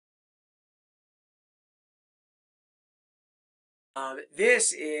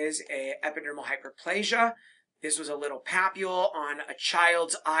This is a epidermal hyperplasia. This was a little papule on a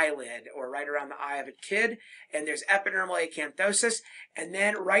child's eyelid, or right around the eye of a kid, and there's epidermal acanthosis, and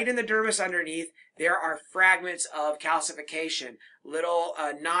then right in the dermis underneath, there are fragments of calcification, little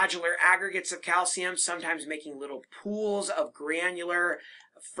nodular aggregates of calcium, sometimes making little pools of granular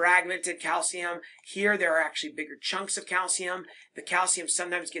fragmented calcium. Here there are actually bigger chunks of calcium. The calcium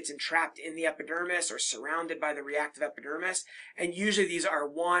sometimes gets entrapped in the epidermis or surrounded by the reactive epidermis, and usually these are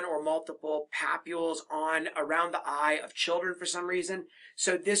one or multiple papules on around the eye of children for some reason.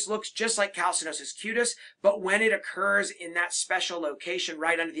 So this looks just like calcinosis cutis, but when it occurs in that special location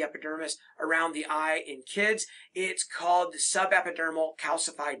right under the epidermis around the eye in kids, it's called the subepidermal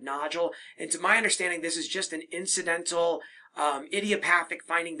calcified nodule. And to my understanding, this is just an incidental idiopathic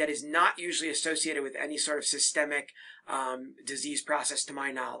finding that is not usually associated with any sort of systemic disease process to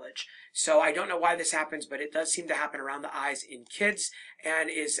my knowledge. So I don't know why this happens, but it does seem to happen around the eyes in kids, and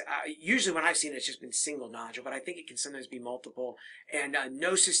is usually when I've seen it, it's just been single nodule, but I think it can sometimes be multiple, and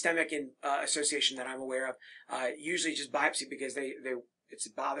no systemic association that I'm aware of. Usually just biopsy because it's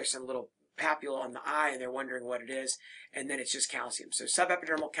a bothersome little papule on the eye and they're wondering what it is, and then it's just calcium. So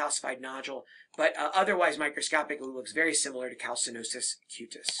subepidermal calcified nodule, but otherwise microscopically looks very similar to calcinosis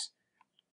cutis.